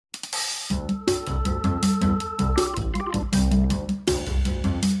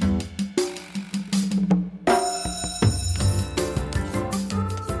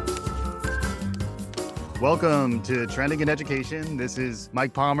Welcome to Trending in Education. This is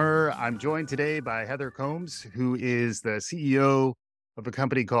Mike Palmer. I'm joined today by Heather Combs, who is the CEO of a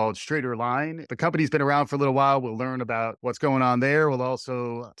company called StraighterLine. The company's been around for a little while. We'll learn about what's going on there. We'll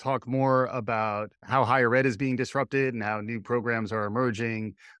also talk more about how higher ed is being disrupted and how new programs are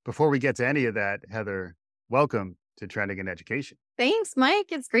emerging. Before we get to any of that, Heather, welcome to Trending in Education. Thanks, Mike.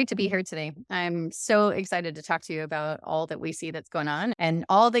 It's great to be here today. I'm so excited to talk to you about all that we see that's going on and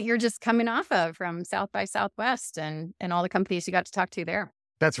all that you're just coming off of from South by Southwest and all the companies you got to talk to there.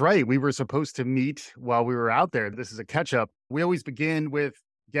 That's right. We were supposed to meet while we were out there. This is a catch up. We always begin with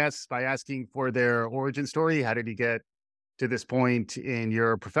guests by asking for their origin story. How did you get to this point in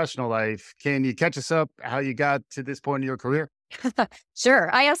your professional life? Can you catch us up how you got to this point in your career? Sure.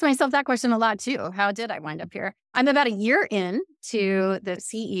 I ask myself that question a lot too. How did I wind up here? I'm about a year in to the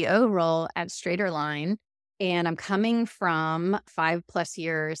CEO role at StraighterLine, and I'm coming from 5+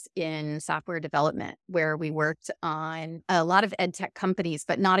 years in software development, where we worked on a lot of ed tech companies,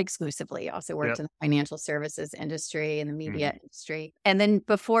 but not exclusively. Also worked in the financial services industry and the media industry. And then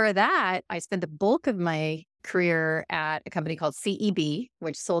before that, I spent the bulk of my career at a company called CEB,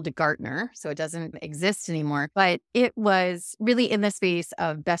 which sold to Gartner. So it doesn't exist anymore, but it was really in the space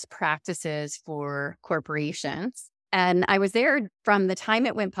of best practices for corporations. And I was there from the time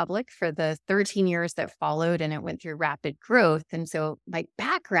it went public for the 13 years that followed, and it went through rapid growth. And so my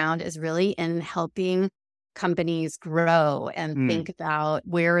background is really in helping companies grow and think about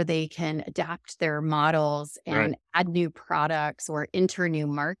where they can adapt their models and add new products or enter new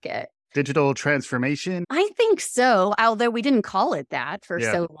market. Digital transformation? I think so, although we didn't call it that for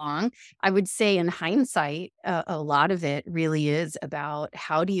so long. I would say in hindsight, a lot of it really is about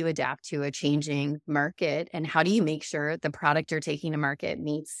how do you adapt to a changing market and how do you make sure the product you're taking to market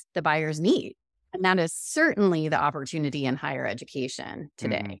meets the buyer's need. And that is certainly the opportunity in higher education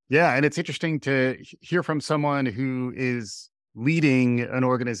today. Yeah, and it's interesting to hear from someone who is leading an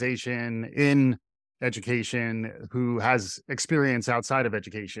organization in education who has experience outside of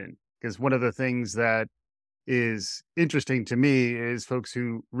education. Because one of the things that is interesting to me is folks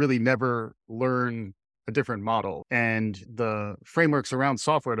who really never learn a different model, and the frameworks around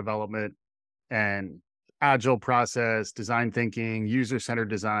software development and agile process, design thinking, user-centered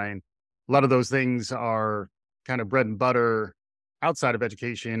design. A lot of those things are kind of bread and butter outside of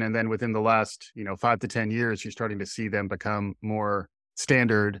education. And then within the last, 5 to 10 years, you're starting to see them become more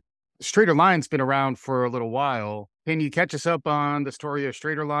standard. StraighterLine's been around for a little while. Can you catch us up on the story of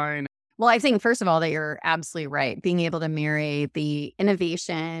StraighterLine? Well, I think, first of all, that you're absolutely right. Being able to marry the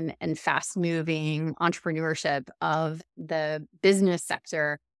innovation and fast-moving entrepreneurship of the business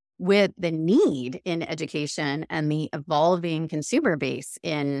sector with the need in education and the evolving consumer base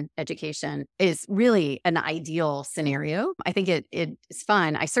in education is really an ideal scenario. I think it is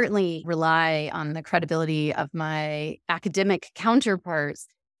fun. I certainly rely on the credibility of my academic counterparts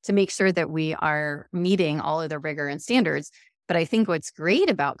to make sure that we are meeting all of the rigor and standards. But I think what's great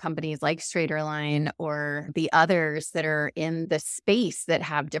about companies like StraighterLine or the others that are in the space that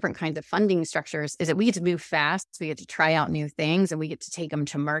have different kinds of funding structures is that we get to move fast. We get to try out new things and we get to take them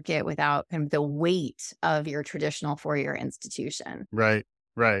to market without the weight of your traditional four-year institution. Right.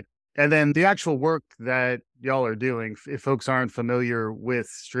 And then the actual work that y'all are doing, if folks aren't familiar with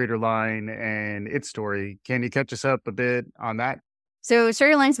StraighterLine and its story, can you catch us up a bit on that? So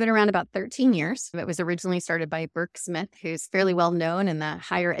StraighterLine's been around about 13 years. It was originally started by Burke Smith, who's fairly well known in the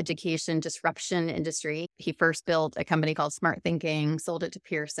higher education disruption industry. He first built a company called Smart Thinking, sold it to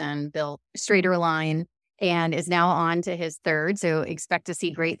Pearson, built StraighterLine, and is now on to his third. So expect to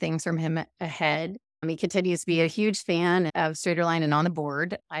see great things from him ahead. He continues to be a huge fan of StraighterLine and on the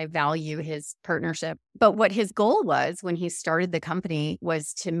board. I value his partnership. But what his goal was when he started the company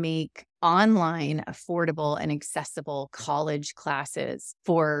was to make online affordable and accessible college classes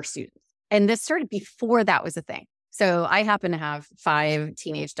for students. And this started before that was a thing. So I happen to have 5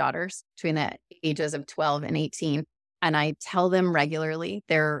 teenage daughters between the ages of 12 and 18. And I tell them regularly,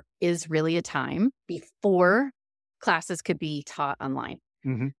 there is really a time before classes could be taught online.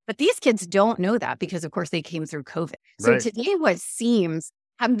 But these kids don't know that because, of course, they came through COVID. So today, what seems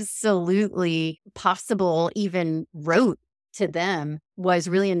absolutely possible, even rote to them, was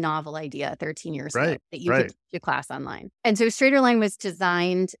really a novel idea 13 years ago that you could teach a class online. And so StraighterLine was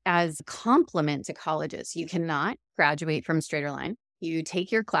designed as a complement to colleges. You cannot graduate from StraighterLine. You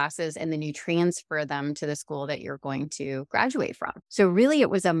take your classes and then you transfer them to the school that you're going to graduate from. So really,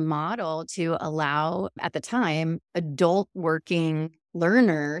 it was a model to allow, at the time, adult working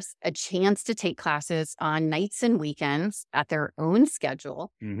learners a chance to take classes on nights and weekends at their own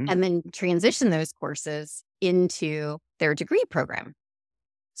schedule and then transition those courses into their degree program.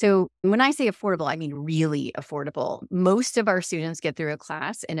 So when I say affordable, I mean really affordable. Most of our students get through a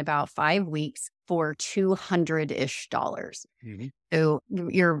class in about 5 weeks for $200-ish. Hmm. So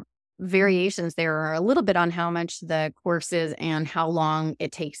your variations there are a little bit on how much the course is and how long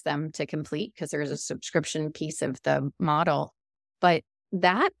it takes them to complete, because there's a subscription piece of the model. But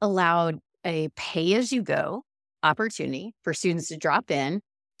that allowed a pay-as-you-go opportunity for students to drop in,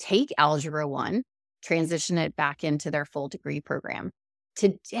 take Algebra 1, transition it back into their full degree program.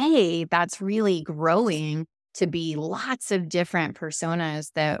 Today, that's really growing to be lots of different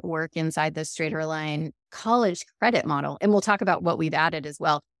personas that work inside the StraighterLine college credit model. And we'll talk about what we've added as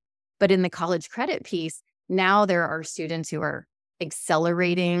well. But in the college credit piece, now there are students who are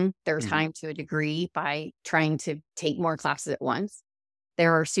accelerating their time to a degree by trying to take more classes at once.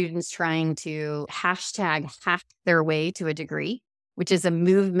 There are students trying to hashtag hack their way to a degree, which is a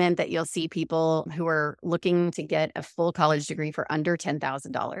movement that you'll see people who are looking to get a full college degree for under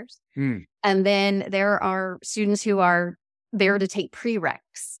 $10,000. And then there are students who are there to take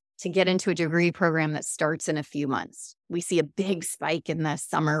prereqs to get into a degree program that starts in a few months. We see a big spike in the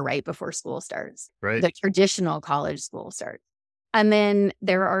summer right before school starts, Right. the traditional college school starts. And then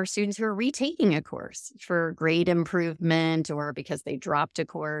there are students who are retaking a course for grade improvement or because they dropped a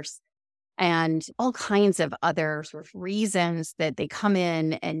course, and all kinds of other sort of reasons that they come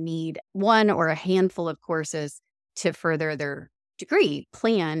in and need one or a handful of courses to further their degree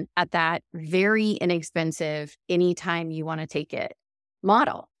plan at that very inexpensive, anytime you want to take it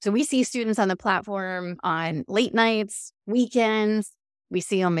model. So we see students on the platform on late nights, weekends. We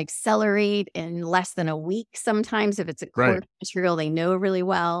see them accelerate in less than a week sometimes if it's a course material they know really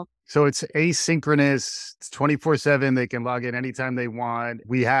well. So it's asynchronous. It's 24/7. They can log in anytime they want.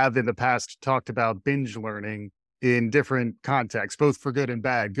 We have in the past talked about binge learning in different contexts, both for good and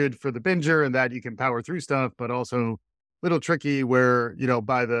bad. Good for the binger and that you can power through stuff, but also a little tricky where,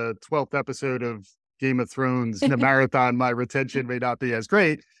 by the 12th episode of Game of Thrones in a marathon, my retention may not be as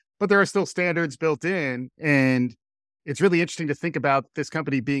great, but there are still standards built in. And it's really interesting to think about this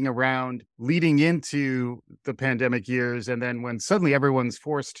company being around leading into the pandemic years. And then when suddenly everyone's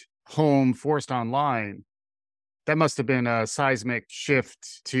forced home, forced online, that must have been a seismic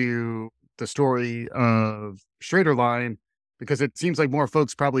shift to the story of StraighterLine, because it seems like more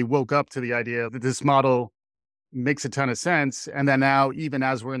folks probably woke up to the idea that this model makes a ton of sense. And then now, even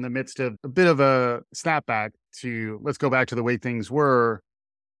as we're in the midst of a bit of a snapback to let's go back to the way things were,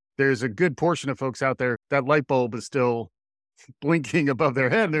 there's a good portion of folks out there that light bulb is still blinking above their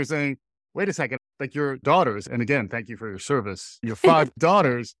head. And they're saying, wait a second, like your daughters. And again, thank you for your service. Your 5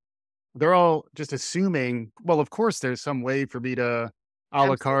 daughters, they're all just assuming, well, of course, there's some way for me to a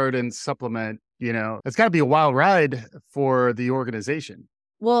la carte and supplement, it's got to be a wild ride for the organization.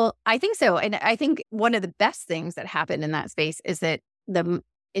 Well, I think so. And I think one of the best things that happened in that space is that the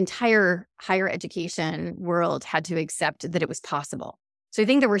entire higher education world had to accept that it was possible. So I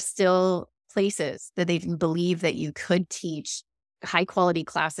think there were still places that they didn't believe that you could teach high quality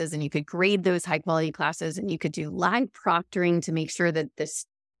classes and you could grade those high quality classes and you could do live proctoring to make sure that this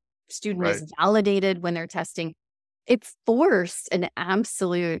student is validated when they're testing. It forced an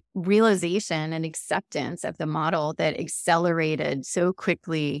absolute realization and acceptance of the model that accelerated so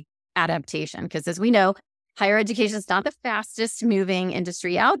quickly adaptation. Because as we know, higher education is not the fastest moving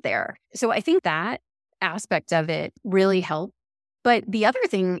industry out there. So I think that aspect of it really helped. But the other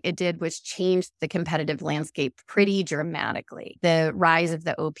thing it did was change the competitive landscape pretty dramatically. The rise of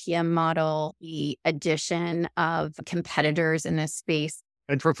the OPM model, the addition of competitors in this space.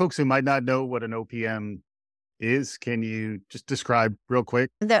 And for folks who might not know what an OPM is, can you just describe real quick?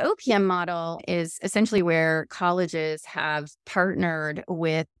 The OPM model is essentially where colleges have partnered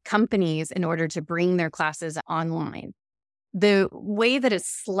with companies in order to bring their classes online. The way that it's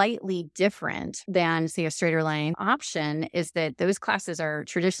slightly different than, say, a StraighterLine option is that those classes are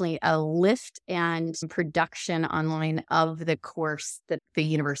traditionally a lift and production online of the course that the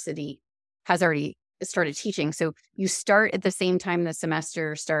university has already started teaching. So you start at the same time the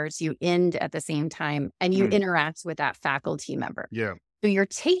semester starts, you end at the same time, and you interact with that faculty member. Yeah. So you're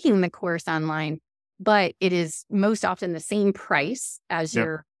taking the course online, but it is most often the same price as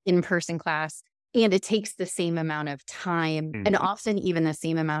your in-person class. And it takes the same amount of time and often even the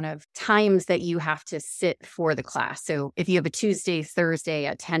same amount of times that you have to sit for the class. So if you have a Tuesday, Thursday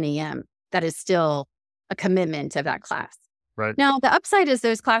at 10 a.m., that is still a commitment of that class. Right. Now, the upside is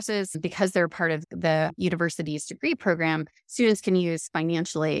those classes, because they're part of the university's degree program, students can use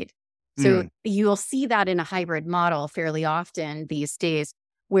financial aid. So you'll see that in a hybrid model fairly often these days,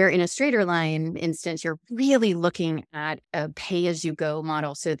 Where in a StraighterLine instance, you're really looking at a pay-as-you-go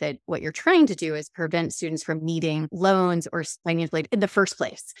model so that what you're trying to do is prevent students from needing loans or financial aid in the first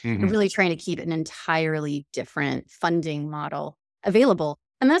place. Mhm. And really trying to keep an entirely different funding model available.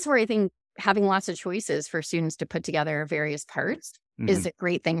 And that's where I think having lots of choices for students to put together various parts is Mhm. a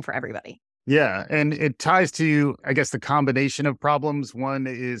great thing for everybody. Yeah, and it ties to, I guess, the combination of problems. One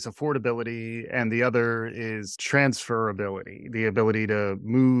is affordability, and the other is transferability, the ability to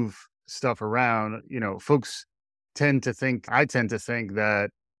move stuff around. Folks I tend to think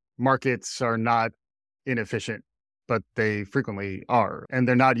that markets are not inefficient, but they frequently are, and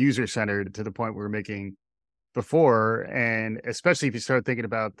they're not user centered to the point we were making before. And especially if you start thinking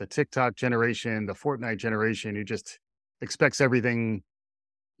about the TikTok generation, the Fortnite generation, who just expects everything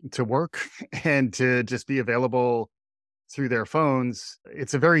to work and to just be available through their phones.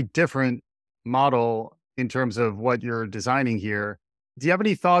 It's a very different model in terms of what you're designing here. Do you have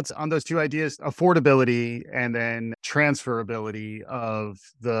any thoughts on those two ideas, affordability and then transferability of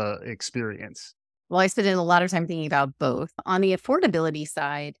the experience? Well, I spent a lot of time thinking about both. On the affordability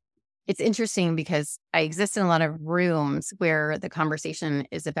side, it's interesting because I exist in a lot of rooms where the conversation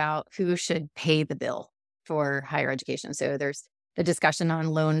is about who should pay the bill for higher education. So there's the discussion on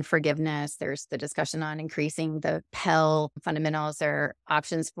loan forgiveness. There's the discussion on increasing the Pell fundamentals. There are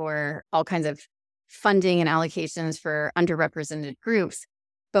options for all kinds of funding and allocations for underrepresented groups.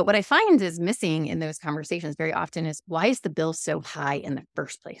 But what I find is missing in those conversations very often is, why is the bill so high in the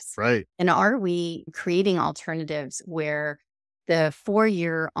first place? Right. And are we creating alternatives where the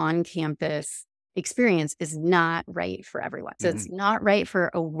 4-year on-campus experience is not right for everyone? So it's not right for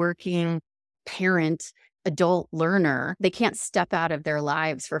a working parent, adult learner. They can't step out of their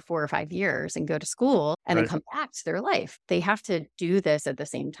lives for 4 or 5 years and go to school and then Right. come back to their life. They have to do this at the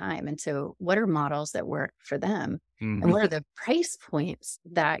same time. And so what are models that work for them? And Mhm. what are the price points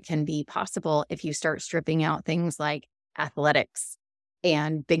that can be possible if you start stripping out things like athletics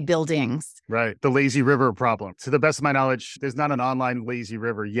and big buildings? Right. The lazy river problem. To the best of my knowledge, there's not an online lazy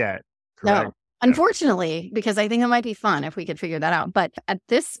river yet. No, Correct. Yeah. unfortunately, because I think it might be fun if we could figure that out. But at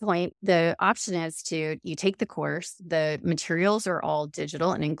this point, the option is you take the course, the materials are all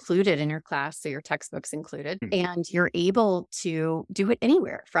digital and included in your class. So your textbook's included, Mm. and you're able to do it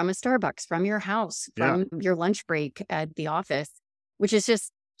anywhere, from a Starbucks, from your house, Yeah. from your lunch break at the office, which is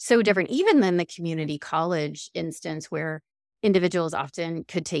just so different, even than the community college instance where individuals often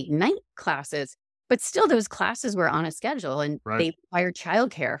could take night classes. But still, those classes were on a schedule and Right. they required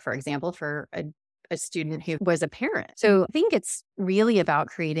childcare, for example, for a student who was a parent. So I think it's really about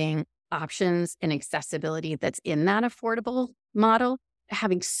creating options and accessibility that's in that affordable model,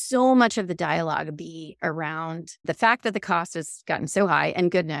 having so much of the dialogue be around the fact that the cost has gotten so high.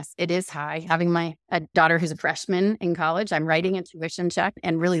 And goodness, it is high. Having a daughter who's a freshman in college, I'm writing a tuition check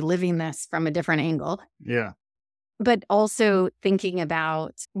and really living this from a different angle. Yeah. But also thinking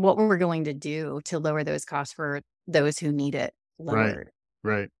about what we're going to do to lower those costs for those who need it Right. lowered.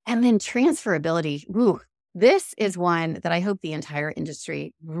 Right. And then transferability. Ooh, this is one that I hope the entire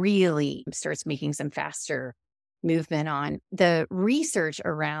industry really starts making some faster movement on. The research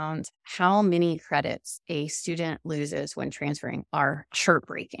around how many credits a student loses when transferring are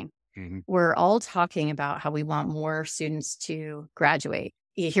heartbreaking. Mhm. We're all talking about how we want more students to graduate.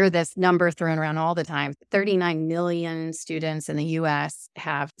 You hear this number thrown around all the time. 39 million students in the US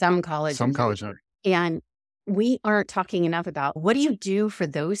have some college. Some college. And we aren't talking enough about, what do you do for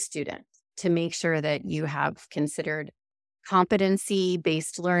those students to make sure that you have considered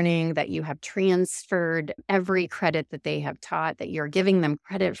competency-based learning, that you have transferred every credit that they have taught, that you're giving them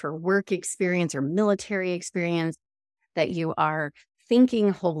credit for work experience or military experience, that you are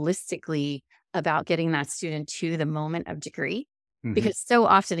thinking holistically about getting that student to the moment of degree? Mhm. Because so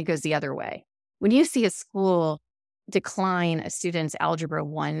often it goes the other way. When you see a school decline a student's Algebra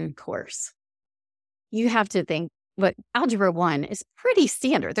 1 course, you have to think, but Algebra 1 is pretty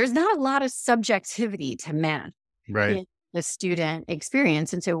standard. There's not a lot of subjectivity to math Right. in the student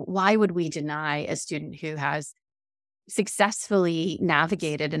experience. And so why would we deny a student who has successfully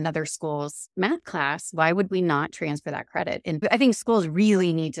navigated another school's math class? Why would we not transfer that credit? And I think schools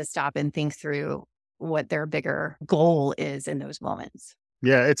really need to stop and think through what their bigger goal is in those moments.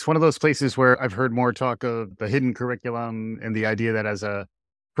 Yeah, it's one of those places where I've heard more talk of the hidden curriculum and the idea that as a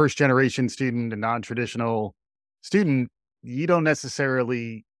first generation student, a non-traditional student, you don't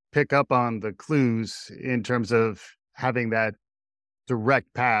necessarily pick up on the clues in terms of having that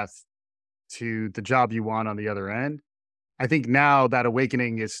direct path to the job you want on the other end. I think now that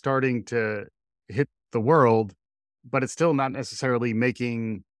awakening is starting to hit the world, but it's still not necessarily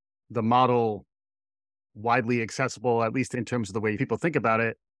making the model widely accessible, at least in terms of the way people think about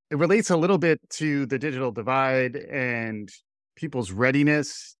it. It relates a little bit to the digital divide and people's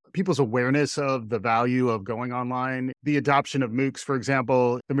readiness, people's awareness of the value of going online. The adoption of MOOCs, for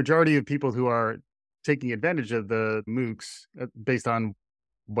example, the majority of people who are taking advantage of the MOOCs, based on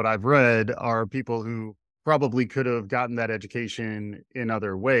what I've read, are people who probably could have gotten that education in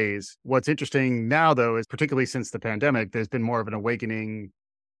other ways. What's interesting now, though, is particularly since the pandemic, there's been more of an awakening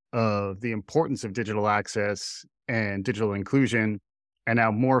of the importance of digital access and digital inclusion. And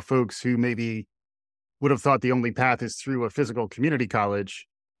now more folks who maybe would have thought the only path is through a physical community college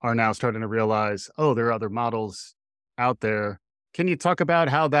are now starting to realize, oh, there are other models out there. Can you talk about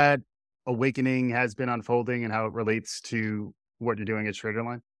how that awakening has been unfolding and how it relates to what you're doing at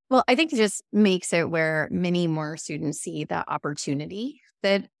StraighterLine? Well, I think it just makes it where many more students see the opportunity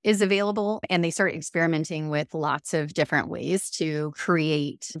that is available and they start experimenting with lots of different ways to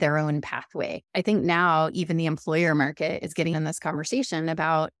create their own pathway. I think now even the employer market is getting in this conversation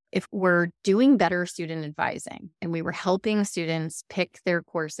about if we're doing better student advising and we were helping students pick their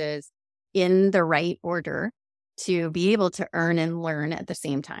courses in the right order to be able to earn and learn at the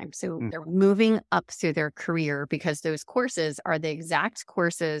same time. So they're moving up through their career because those courses are the exact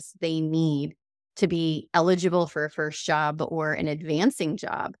courses they need to be eligible for a first job or an advancing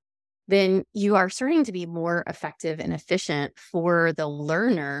job. Then you are starting to be more effective and efficient for the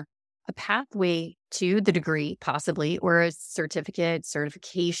learner, a pathway to the degree possibly, or a certificate,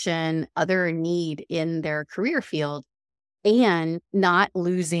 certification, other need in their career field, and not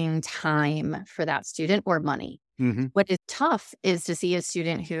losing time for that student or money. What is tough is to see a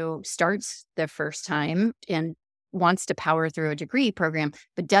student who starts the first time and wants to power through a degree program,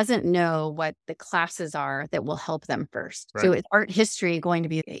 but doesn't know what the classes are that will help them first. Right. So is art history going to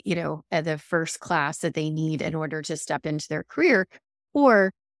be, the first class that they need in order to step into their career?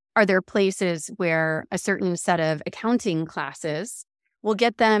 Or are there places where a certain set of accounting classes will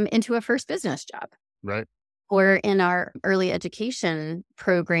get them into a first business job? Right. Or in our early education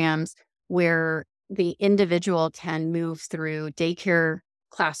programs where the individual can move through daycare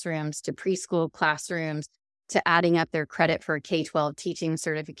classrooms to preschool classrooms to adding up their credit for a K-12 teaching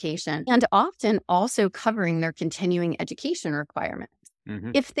certification, and often also covering their continuing education requirements.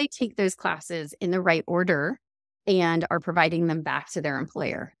 If they take those classes in the right order and are providing them back to their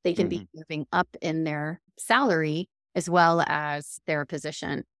employer, they can be moving up in their salary as well as their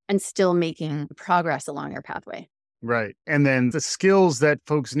position and still making progress along their pathway. Right. And then the skills that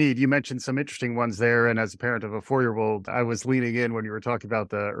folks need, you mentioned some interesting ones there. And as a parent of a 4-year-old, I was leaning in when you were talking about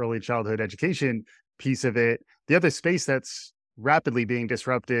the early childhood education piece of it. The other space that's rapidly being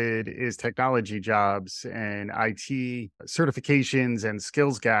disrupted is technology jobs and IT certifications and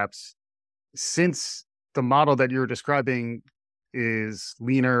skills gaps. Since the model that you're describing is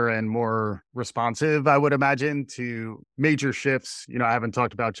leaner and more responsive, I would imagine, to major shifts. I haven't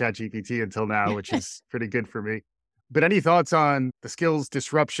talked about ChatGPT until now, which is pretty good for me. But any thoughts on the skills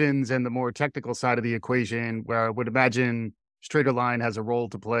disruptions and the more technical side of the equation, where I would imagine StraighterLine has a role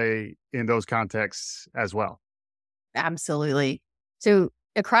to play in those contexts as well? Absolutely. So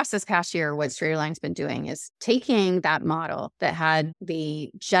across this past year, what StraighterLine's been doing is taking that model that had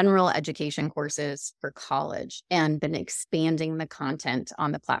the general education courses for college and been expanding the content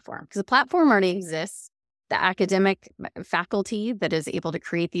on the platform. Because the platform already exists. The academic faculty that is able to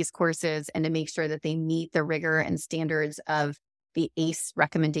create these courses and to make sure that they meet the rigor and standards of the ACE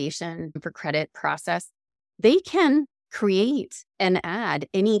recommendation for credit process, they can create and add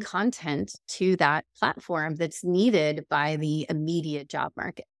any content to that platform that's needed by the immediate job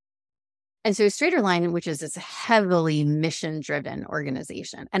market. And so StraighterLine, which is this heavily mission-driven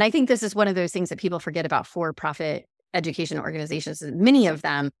organization, and I think this is one of those things that people forget about for-profit education organizations. Many of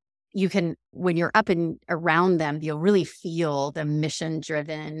them, you can, when you're up and around them, you'll really feel the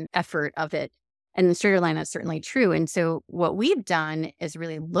mission-driven effort of it. And the StraighterLine is certainly true. And so what we've done is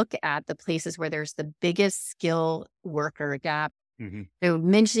really look at the places where there's the biggest skill worker gap. So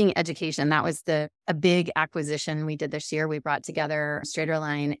mentioning education, that was a big acquisition we did this year. We brought together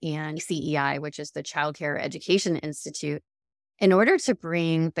StraighterLine and CEI, which is the Child Care Education Institute, in order to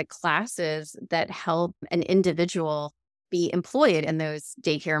bring the classes that help an individual be employed in those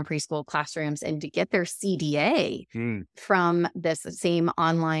daycare and preschool classrooms and to get their CDA from this same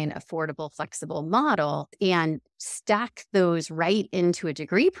online, affordable, flexible model and stack those right into a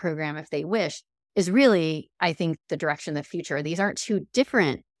degree program if they wish is really, I think, the direction of the future. These aren't two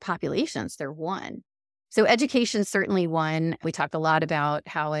different populations, they're one. So education is certainly one. We talk a lot about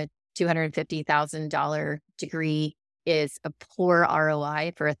how a $250,000 degree is a poor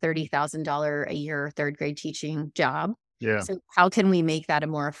ROI for a $30,000 a year third grade teaching job. Yeah. So how can we make that a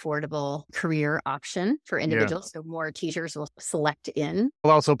more affordable career option for Yeah. individuals so more teachers will select in?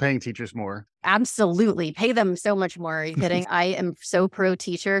 While also paying teachers more. Absolutely. Pay them so much more. Are you kidding? I am so pro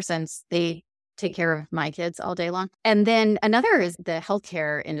teacher since they take care of my kids all day long. And then another is the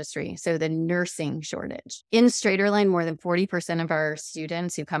healthcare industry. So the nursing shortage. In StraighterLine, more than 40% of our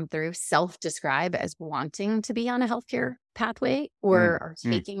students who come through self-describe as wanting to be on a healthcare pathway or are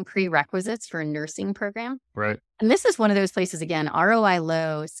taking prerequisites for a nursing program. Right. And this is one of those places, again, ROI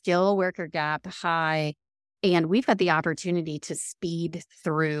low, skill worker gap high. And we've got the opportunity to speed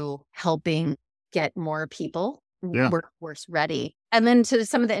through helping get more people Yeah. workforce ready. And then to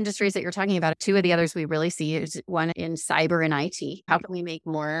some of the industries that you're talking about, two of the others we really see is one in cyber and IT. How can we make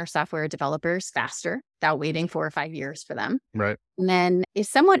more software developers faster without waiting 4 or 5 years for them? Right. And then is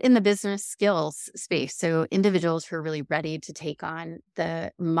somewhat in the business skills space. So individuals who are really ready to take on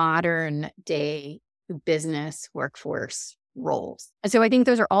the modern day business workforce roles. And so I think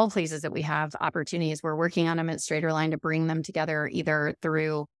those are all places that we have opportunities. We're working on them at StraighterLine to bring them together either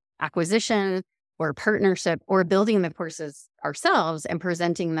through acquisition or partnership or building the courses ourselves and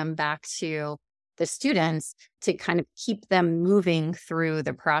presenting them back to the students to kind of keep them moving through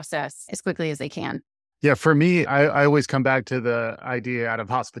the process as quickly as they can. Yeah, for me, I always come back to the idea out of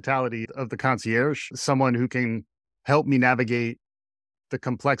hospitality of the concierge, someone who can help me navigate the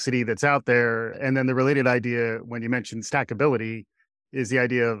complexity that's out there. And then the related idea when you mentioned stackability is the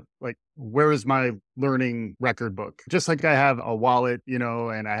idea of like, where is my learning record book? Just like I have a wallet,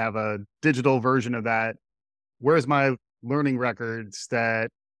 and I have a digital version of that. Where's my learning records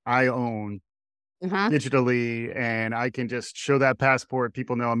that I own digitally, and I can just show that passport.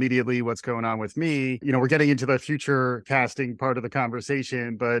 People know immediately what's going on with me. We're getting into the future casting part of the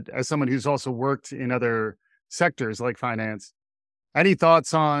conversation, but as someone who's also worked in other sectors like finance, any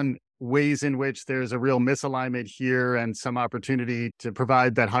thoughts on ways in which there's a real misalignment here and some opportunity to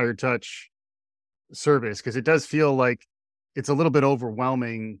provide that higher touch service? Because it does feel like it's a little bit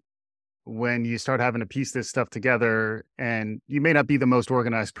overwhelming when you start having to piece this stuff together, and you may not be the most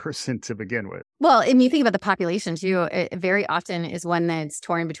organized person to begin with. Well, and you think about the population too, it very often is one that's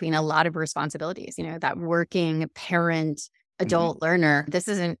torn between a lot of responsibilities, that working parent, adult learner. This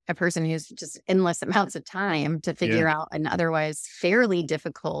isn't a person who's just endless amounts of time to figure out an otherwise fairly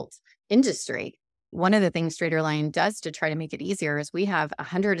difficult industry. One of the things StraighterLine does to try to make it easier is we have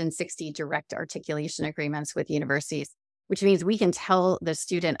 160 direct articulation agreements with universities, which means we can tell the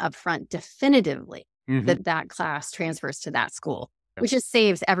student upfront definitively that that class transfers to that school, which just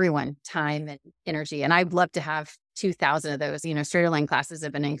saves everyone time and energy. And I'd love to have 2,000 of those. StraighterLine classes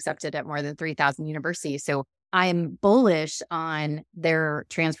have been accepted at more than 3,000 universities. So I'm bullish on their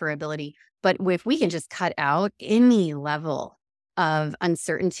transferability. But if we can just cut out any level of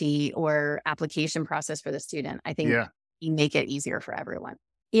uncertainty or application process for the student, I think we make it easier for everyone.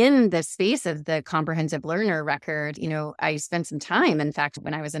 In the space of the comprehensive learner record, I spent some time, in fact,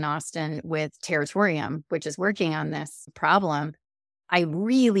 when I was in Austin with Territorium, which is working on this problem. I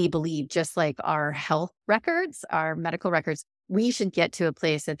really believe, just like our health records, our medical records, we should get to a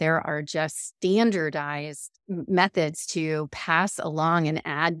place that there are just standardized methods to pass along and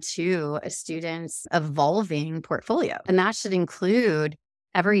add to a student's evolving portfolio. And that should include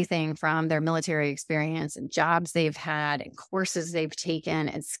everything from their military experience and jobs they've had and courses they've taken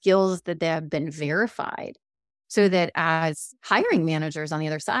and skills that they have been verified. So that as hiring managers on the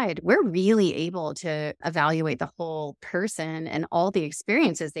other side, we're really able to evaluate the whole person and all the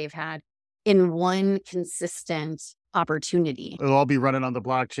experiences they've had in one consistent opportunity. It'll all be running on the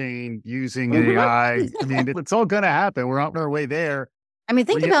blockchain using AI. I mean, it's all going to happen. We're on our way there. I mean,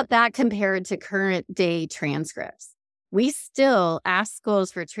 think about that compared to current day transcripts. We still ask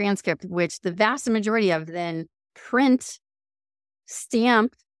schools for transcript, which the vast majority of then print,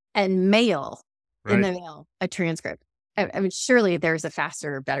 stamp, and mail in the mail a transcript. I mean, surely there's a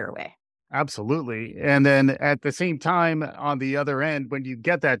faster, better way. Absolutely. And then at the same time, on the other end, when you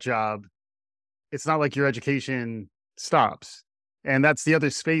get that job, it's not like your education stops. And that's the other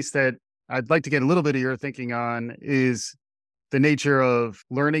space that I'd like to get a little bit of your thinking on is the nature of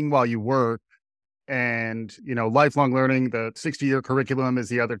learning while you work and, lifelong learning. The 60-year curriculum is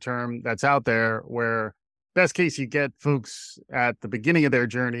the other term that's out there where best case, you get folks at the beginning of their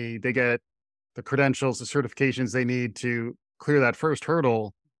journey, they get the credentials, the certifications they need to clear that first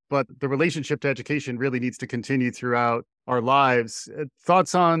hurdle. But the relationship to education really needs to continue throughout our lives.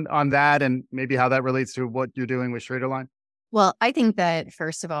 Thoughts on that and maybe how that relates to what you're doing with StraighterLine? Well, I think that,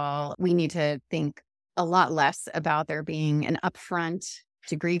 first of all, we need to think a lot less about there being an upfront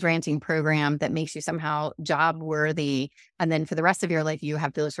degree granting program that makes you somehow job worthy. And then for the rest of your life, you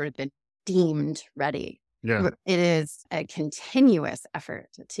have to sort of been deemed ready. Yeah. It is a continuous effort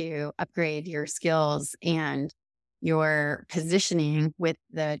to upgrade your skills and your positioning with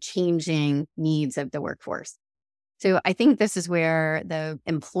the changing needs of the workforce. So I think this is where the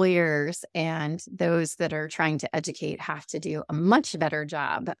employers and those that are trying to educate have to do a much better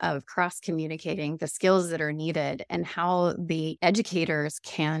job of cross communicating the skills that are needed and how the educators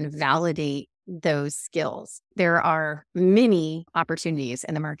can validate those skills. There are many opportunities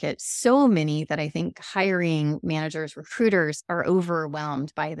in the market, so many that I think hiring managers, recruiters are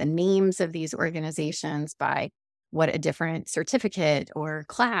overwhelmed by the names of these organizations, by what a different certificate or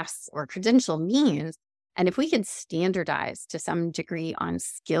class or credential means. And if we could standardize to some degree on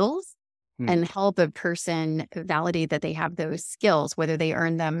skills Hmm. and help a person validate that they have those skills, whether they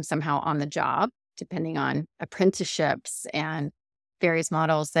earn them somehow on the job, depending on apprenticeships and various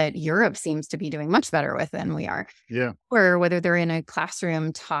models that Europe seems to be doing much better with than we are, Yeah. or whether they're in a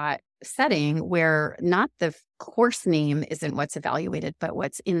classroom taught setting where not the course name isn't what's evaluated, but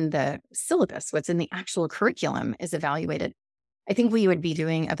what's in the syllabus, what's in the actual curriculum is evaluated. I think we would be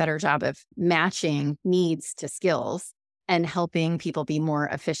doing a better job of matching needs to skills and helping people be more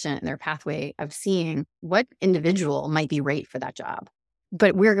efficient in their pathway of seeing what individual might be right for that job.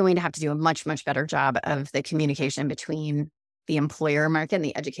 But we're going to have to do a much, much better job of the communication between the employer market and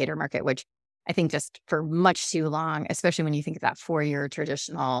the educator market, which I think just for much too long, especially when you think of that 4-year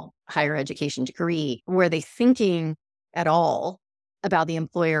traditional higher education degree, were they thinking at all about the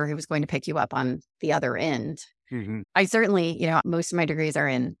employer who was going to pick you up on the other end? Hmm. I certainly, most of my degrees are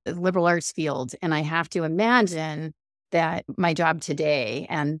in the liberal arts field, and I have to imagine that my job today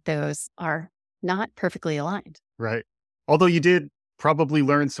and those are not perfectly aligned. Right. Although you did probably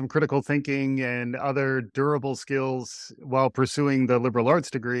learn some critical thinking and other durable skills while pursuing the liberal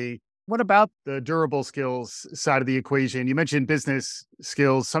arts degree. What about the durable skills side of the equation? You mentioned business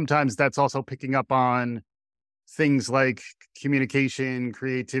skills. Sometimes that's also picking up on things like communication,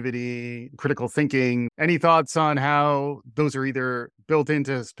 creativity, critical thinking. Any thoughts on how those are either built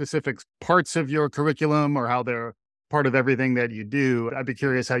into specific parts of your curriculum or how they're part of everything that you do? I'd be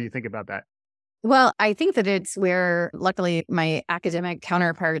curious how you think about that. Well, I think that it's where, luckily, my academic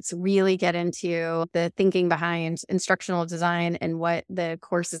counterparts really get into the thinking behind instructional design and what the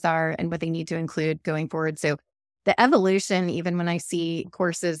courses are and what they need to include going forward. So the evolution, even when I see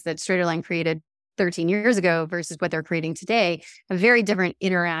courses that StraighterLine created 13 years ago versus what they're creating today, a very different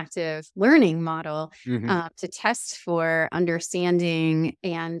interactive learning model Hmm. to test for understanding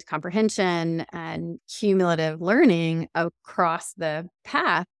and comprehension and cumulative learning across the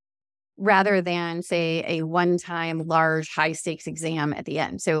path, rather than, say, a one-time large high-stakes exam at the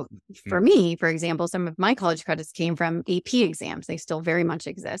end. So for me, for example, some of my college credits came from AP exams. They still very much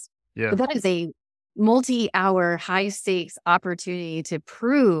exist. Yeah. But that is a multi-hour high-stakes opportunity to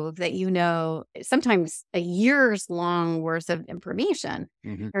prove that sometimes a year's long worth of information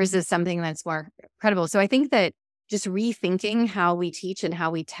Hmm. versus something that's more credible. So I think that just rethinking how we teach and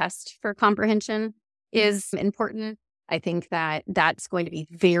how we test for comprehension is important. I think that that's going to be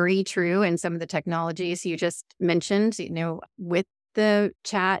very true in some of the technologies you just mentioned, with the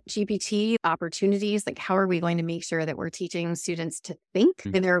chat GPT opportunities, like how are we going to make sure that we're teaching students to think?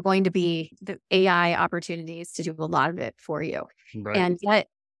 And there are going to be the AI opportunities to do a lot of it for you. Right. And yet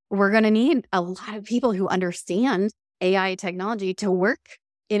we're going to need a lot of people who understand AI technology to work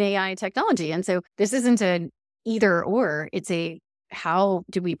in AI technology. And so this isn't an either or, it's a how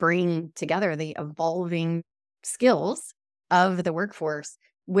do we bring together the evolving skills of the workforce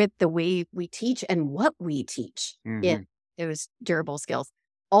with the way we teach and what we teach in Hmm. those durable skills.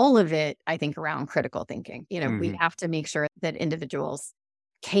 All of it, I think, around critical thinking. We Hmm. have to make sure that individuals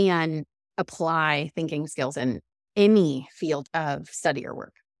can apply thinking skills in any field of study or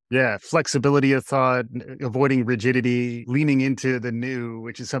work. Yeah, flexibility of thought, avoiding rigidity, leaning into the new,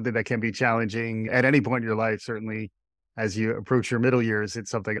 which is something that can be challenging at any point in your life, certainly as you approach your middle years. It's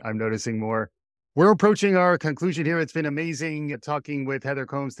something I'm noticing more. We're approaching our conclusion here. It's been amazing talking with Heather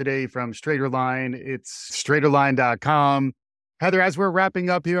Combs today from StraighterLine. It's straighterline.com. Heather, as we're wrapping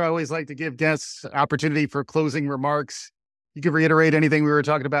up here, I always like to give guests opportunity for closing remarks. You can reiterate anything we were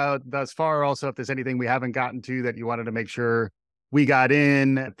talking about thus far. Also, if there's anything we haven't gotten to that you wanted to make sure we got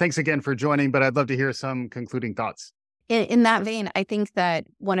in. Thanks again for joining, but I'd love to hear some concluding thoughts. In that vein, I think that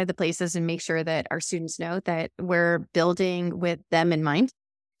one of the places and make sure that our students know that we're building with them in mind.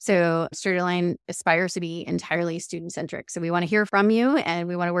 So StraighterLine aspires to be entirely student-centric. So we want to hear from you and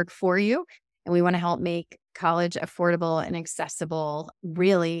we want to work for you. And we want to help make college affordable and accessible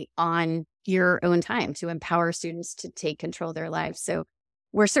really on your own time to empower students to take control of their lives. So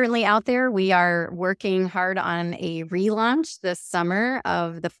We're certainly out there. We are working hard on a relaunch this summer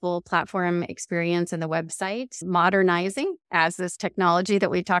of the full platform experience and the website, modernizing as this technology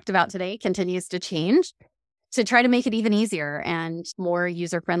that we talked about today continues to change, to try to make it even easier and more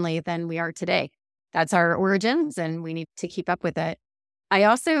user-friendly than we are today. That's our origins, and we need to keep up with it. I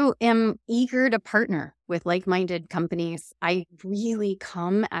also am eager to partner with like-minded companies. I really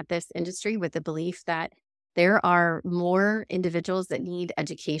come at this industry with the belief that there are more individuals that need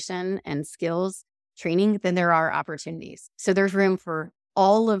education and skills training than there are opportunities. So there's room for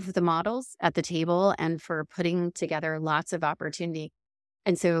all of the models at the table and for putting together lots of opportunity.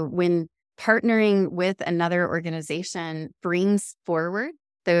 And so when partnering with another organization brings forward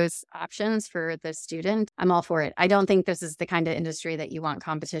those options for the student, I'm all for it. I don't think this is the kind of industry that you want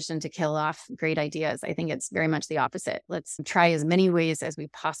competition to kill off great ideas. I think it's very much the opposite. Let's try as many ways as we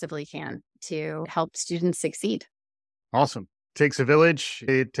possibly can to help students succeed. Awesome. It takes a village.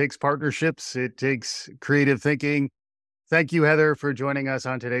 It takes partnerships. It takes creative thinking. Thank you, Heather, for joining us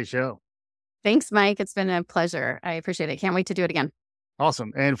on today's show. Thanks, Mike. It's been a pleasure. I appreciate it. Can't wait to do it again.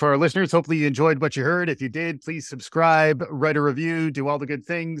 Awesome. And for our listeners, hopefully you enjoyed what you heard. If you did, please subscribe, write a review, do all the good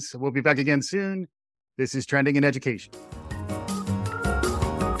things. We'll be back again soon. This is Trending in Education.